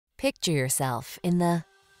Picture yourself in the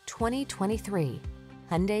 2023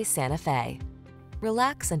 Hyundai Santa Fe.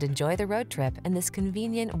 Relax and enjoy the road trip in this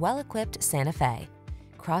convenient, well-equipped Santa Fe.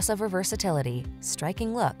 Crossover versatility,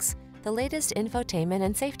 striking looks, the latest infotainment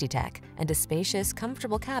and safety tech, and a spacious,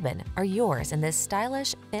 comfortable cabin are yours in this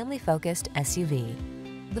stylish, family-focused SUV.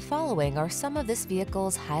 The following are some of this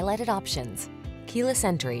vehicle's highlighted options: keyless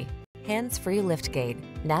entry, hands-free liftgate,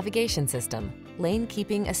 navigation system, lane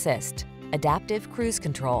keeping assist, adaptive cruise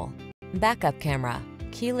control, backup camera,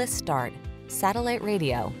 keyless start, satellite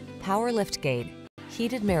radio, power liftgate,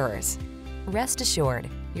 heated mirrors. Rest assured,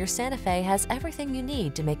 your Santa Fe has everything you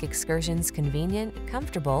need to make excursions convenient,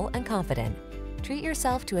 comfortable, and confident. Treat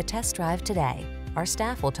yourself to a test drive today. Our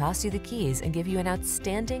staff will toss you the keys and give you an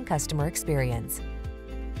outstanding customer experience.